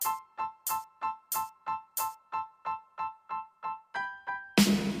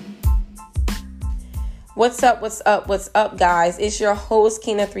What's up? What's up? What's up, guys? It's your host,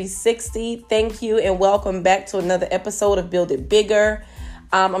 Kina360. Thank you and welcome back to another episode of Build It Bigger.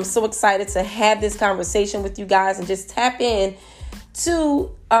 I'm so excited to have this conversation with you guys and just tap in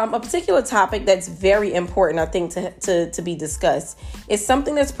to a particular topic that's very important, I think, to be discussed. It's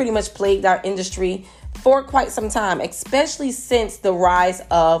something that's pretty much plagued our industry for quite some time, especially since the rise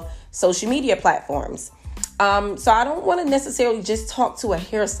of social media platforms. So I don't want to necessarily just talk to a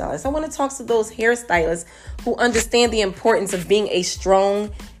hairstylist. I want to talk to those hairstylists who understand the importance of being a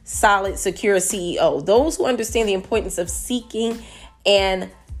strong, solid, secure CEO. Those who understand the importance of seeking and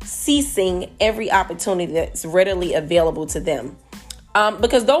seizing every opportunity that's readily available to them.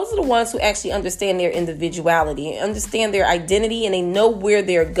 Because those are the ones who actually understand their individuality, understand their identity, and they know where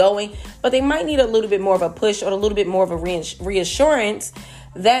they're going, but they might need a little bit more of a push or a little bit more of a reassurance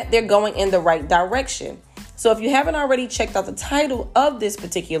that they're going in the right direction. So if you haven't already checked out the title of this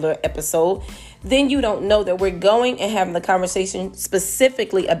particular episode, then you don't know that we're going and having the conversation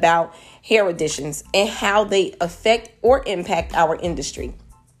specifically about hair additions and how they affect or impact our industry.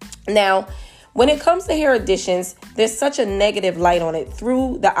 Now, when it comes to hair additions, there's such a negative light on it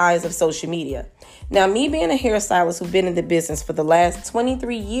through the eyes of social media. Now, me being a hairstylist who's been in the business for the last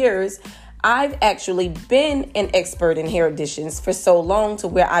 23 years, I've actually been an expert in hair additions for so long to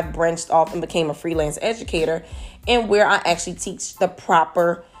where I branched off and became a freelance educator, and where I actually teach the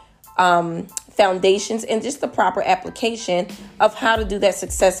proper foundations and just the proper application of how to do that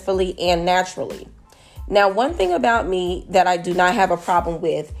successfully and naturally. Now, one thing about me that I do not have a problem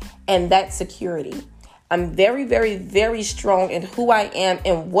with, and that's security. I'm very, very, very strong in who I am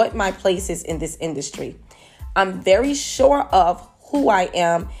and what my place is in this industry. I'm very sure of who I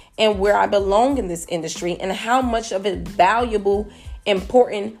am and where I belong in this industry and how much of a valuable,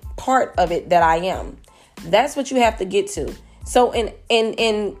 important part of it that I am. That's what you have to get to. So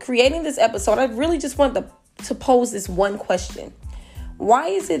in creating this episode, I really just wanted to pose this one question. Why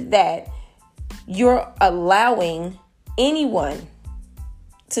is it that you're allowing anyone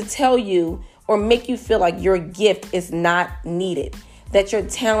to tell you or make you feel like your gift is not needed, that your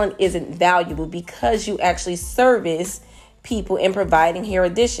talent isn't valuable because you actually service people in providing hair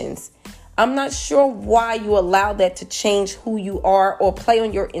additions? I'm not sure why you allow that to change who you are or play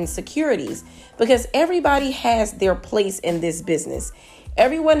on your insecurities, because everybody has their place in this business.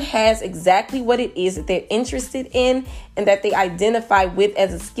 Everyone has exactly what it is that they're interested in and that they identify with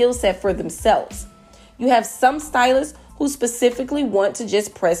as a skill set for themselves. You have some stylists who specifically want to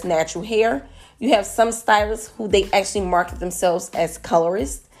just press natural hair. You have some stylists who they actually market themselves as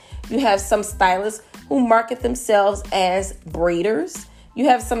colorists. You have some stylists who market themselves as braiders. You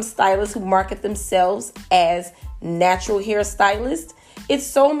have some stylists who market themselves as natural hairstylists. It's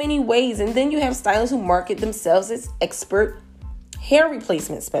so many ways. And then you have stylists who market themselves as expert hair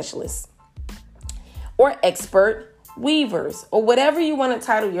replacement specialists or expert weavers or whatever you want to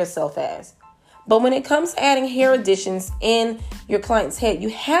title yourself as. But when it comes to adding hair additions in your client's head, you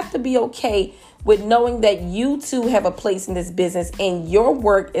have to be okay with knowing that you too have a place in this business and your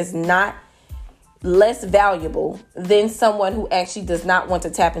work is not less valuable than someone who actually does not want to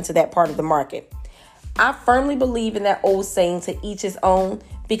tap into that part of the market. I firmly believe in that old saying, to each his own,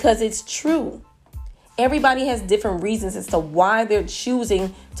 because it's true. Everybody has different reasons as to why they're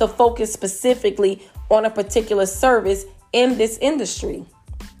choosing to focus specifically on a particular service in this industry.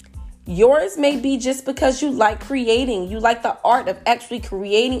 Yours may be just because you like creating. You like the art of actually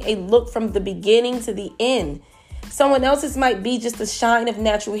creating a look from the beginning to the end. Someone else's might be just the shine of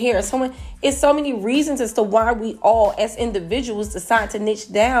natural hair. It's so many reasons as to why we all as individuals decide to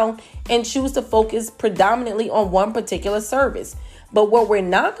niche down and choose to focus predominantly on one particular service. But what we're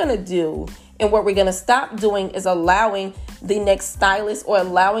not going to do and what we're going to stop doing is allowing the next stylist or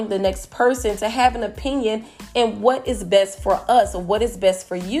allowing the next person to have an opinion in what is best for us or what is best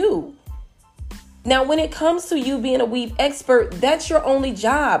for you. Now, when it comes to you being a weave expert, that's your only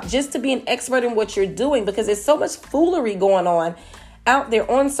job, just to be an expert in what you're doing, because there's so much foolery going on out there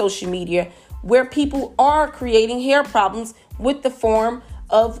on social media where people are creating hair problems with the form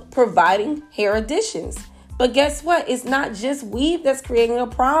of providing hair additions. But guess what? It's not just weave that's creating a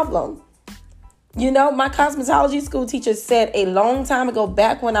problem. You know, my cosmetology school teacher said a long time ago,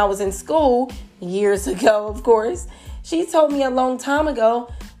 back when I was in school, years ago, of course, she told me a long time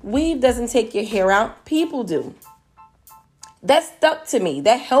ago, weave doesn't take your hair out, people do. That stuck to me.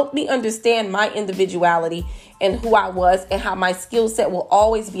 That helped me understand my individuality and who I was and how my skill set will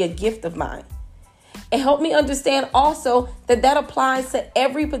always be a gift of mine. It helped me understand also that applies to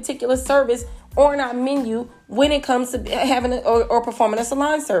every particular service on our menu when it comes to having or performing a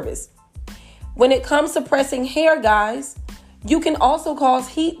salon service. When it comes to pressing hair, guys, you can also cause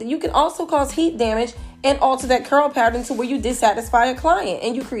heat. You can also cause heat damage and alter that curl pattern to where you dissatisfy a client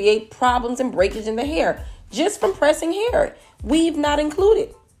and you create problems and breakage in the hair just from pressing hair. Weave not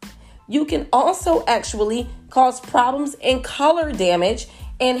included. You can also actually cause problems and color damage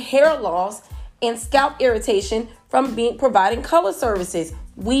and hair loss and scalp irritation from providing color services.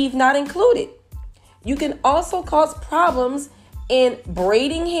 Weave not included. You can also cause problems in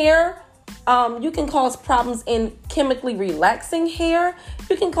braiding hair. You can cause problems in chemically relaxing hair.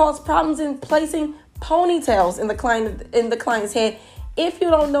 You can cause problems in placing ponytails in the client's head if you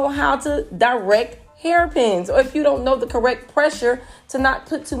don't know how to direct hairpins, or if you don't know the correct pressure to not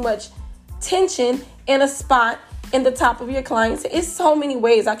put too much tension in a spot in the top of your client's head. It's so many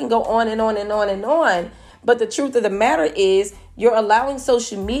ways. I can go on and on and on and on. But the truth of the matter is you're allowing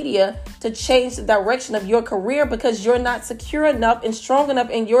social media to change the direction of your career because you're not secure enough and strong enough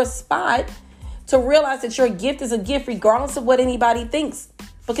in your spot to realize that your gift is a gift regardless of what anybody thinks,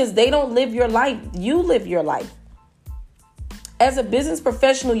 because they don't live your life. You live your life. As a business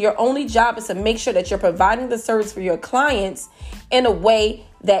professional, your only job is to make sure that you're providing the service for your clients in a way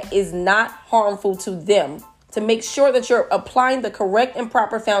that is not harmful to them, to make sure that you're applying the correct and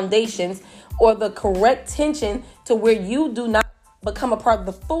proper foundations or the correct tension to where you do not become a part of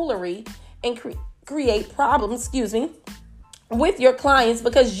the foolery and create problems, with your clients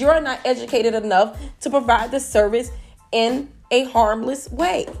because you're not educated enough to provide the service in a harmless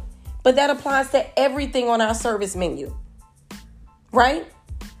way. But that applies to everything on our service menu, right?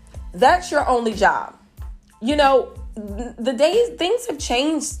 That's your only job. Things have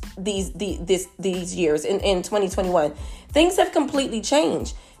changed these years in 2021. Things have completely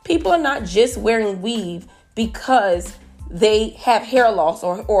changed. People are not just wearing weave because they have hair loss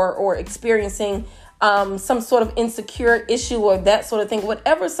or experiencing some sort of insecure issue or that sort of thing.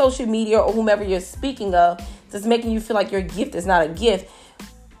 Whatever social media or whomever you're speaking of that's making you feel like your gift is not a gift.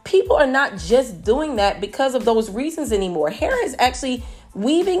 People are not just doing that because of those reasons anymore. Hair is actually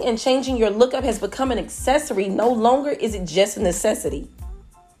weaving and changing your lookup has become an accessory. No longer is it just a necessity.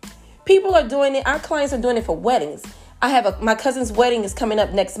 People are doing it. Our clients are doing it for weddings. My cousin's wedding is coming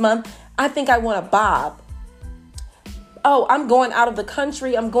up next month. I think I want a bob. Oh, I'm going out of the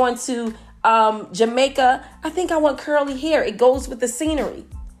country. I'm going to Jamaica. I think I want curly hair. It goes with the scenery.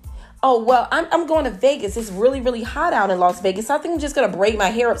 Oh, well, I'm going to Vegas. It's really, really hot out in Las Vegas. So I think I'm just going to braid my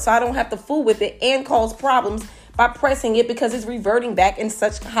hair up so I don't have to fool with it and cause problems by pressing it because it's reverting back in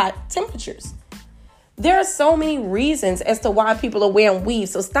such hot temperatures. There are so many reasons as to why people are wearing weave.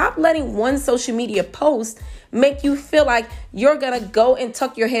 So stop letting one social media post make you feel like you're going to go and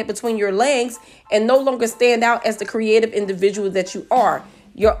tuck your head between your legs and no longer stand out as the creative individual that you are.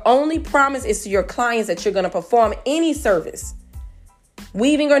 Your only promise is to your clients that you're going to perform any service,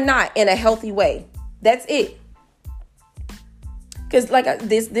 weaving or not, in a healthy way. That's it. Because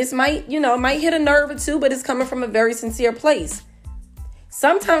this might, might hit a nerve or two, but it's coming from a very sincere place.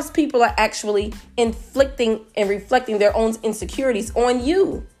 Sometimes people are actually inflicting and reflecting their own insecurities on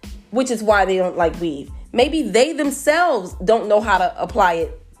you, which is why they don't like weave. Maybe they themselves don't know how to apply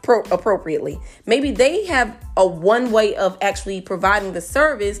it appropriately. Maybe they have a one way of actually providing the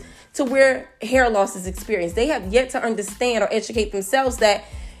service to where hair loss is experienced. They have yet to understand or educate themselves that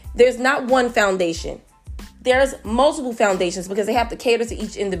there's not one foundation. There's multiple foundations because they have to cater to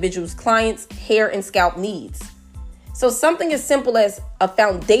each individual's client's hair and scalp needs. So something as simple as a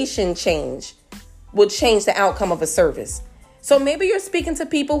foundation change will change the outcome of a service. So maybe you're speaking to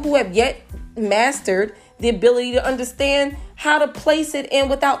people who have yet mastered the ability to understand how to place it in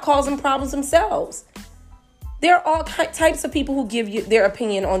without causing problems themselves. There are all types of people who give you their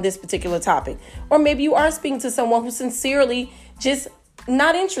opinion on this particular topic. Or maybe you are speaking to someone who's sincerely just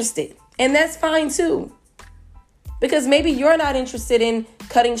not interested. And that's fine too. Because maybe you're not interested in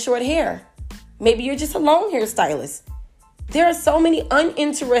cutting short hair. Maybe you're just a long hair stylist. There are so many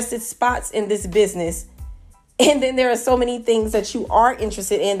uninterested spots in this business. And then there are so many things that you are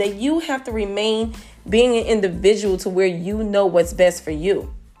interested in that you have to remain being an individual to where you know what's best for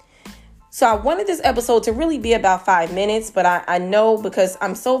you. So I wanted this episode to really be about 5 minutes, but I know because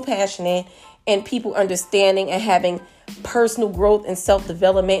I'm so passionate and people understanding and having personal growth and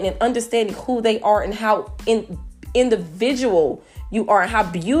self-development and understanding who they are and how individual you are and how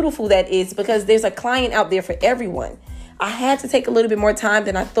beautiful that is, because there's a client out there for everyone. I had to take a little bit more time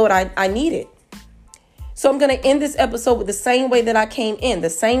than I thought I needed. So I'm going to end this episode with the same way that I came in, the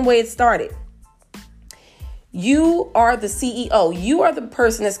same way it started. You are the CEO. You are the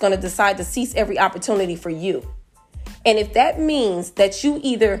person that's going to decide to seize every opportunity for you. And if that means that you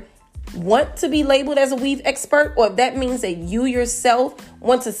either want to be labeled as a weave expert, or if that means that you yourself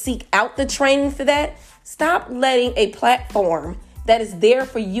want to seek out the training for that, stop letting a platform that is there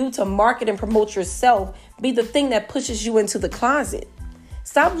for you to market and promote yourself be the thing that pushes you into the closet.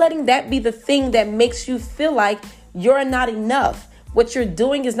 Stop letting that be the thing that makes you feel like you're not enough. What you're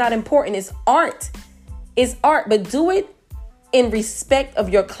doing is not important. It's art. It's art, but do it in respect of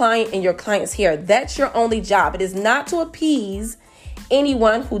your client and your client's hair. That's your only job. It is not to appease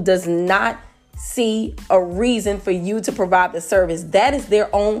anyone who does not see a reason for you to provide the service. That is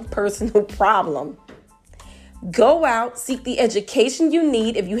their own personal problem. Go out, seek the education you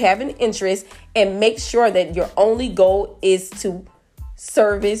need if you have an interest, and make sure that your only goal is to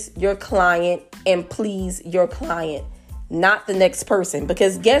service your client and please your client, not the next person.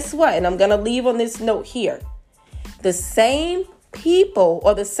 Because guess what? And I'm going to leave on this note here. The same people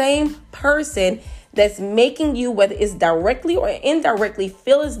or the same person that's making you, whether it's directly or indirectly,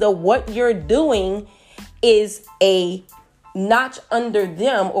 feel as though what you're doing is a notch under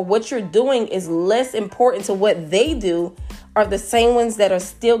them, or what you're doing is less important to what they do, are the same ones that are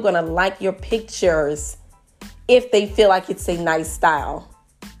still going to like your pictures if they feel like it's a nice style.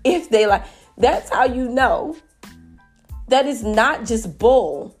 If they like, that's how you know that is not just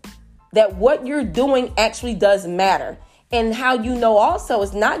bull, that what you're doing actually does matter. And how you know also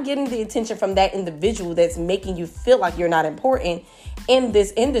is not getting the attention from that individual that's making you feel like you're not important in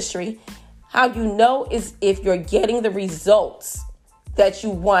this industry. How you know is if you're getting the results that you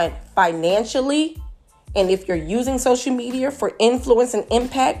want financially, and if you're using social media for influence and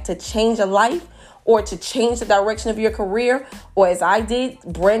impact to change a life or to change the direction of your career, or as I did,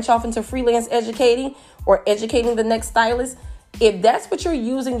 branch off into freelance educating or educating the next stylist. If that's what you're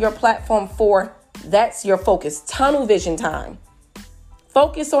using your platform for, that's your focus. Tunnel vision time.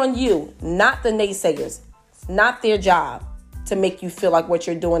 Focus on you, not the naysayers. It's not their job to make you feel like what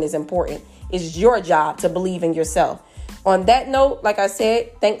you're doing is important. It's your job to believe in yourself. On that note, like I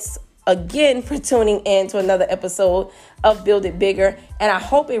said, thanks again for tuning in to another episode of Build It Bigger. And I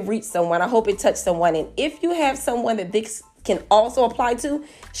hope it reached someone. I hope it touched someone. And if you have someone that this can also apply to,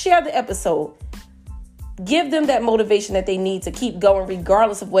 share the episode. Give them that motivation that they need to keep going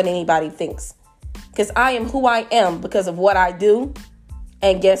regardless of what anybody thinks. Because I am who I am because of what I do.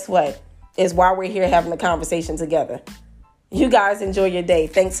 And guess what? Is why we're here having the conversation together. You guys enjoy your day.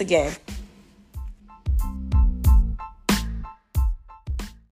 Thanks again.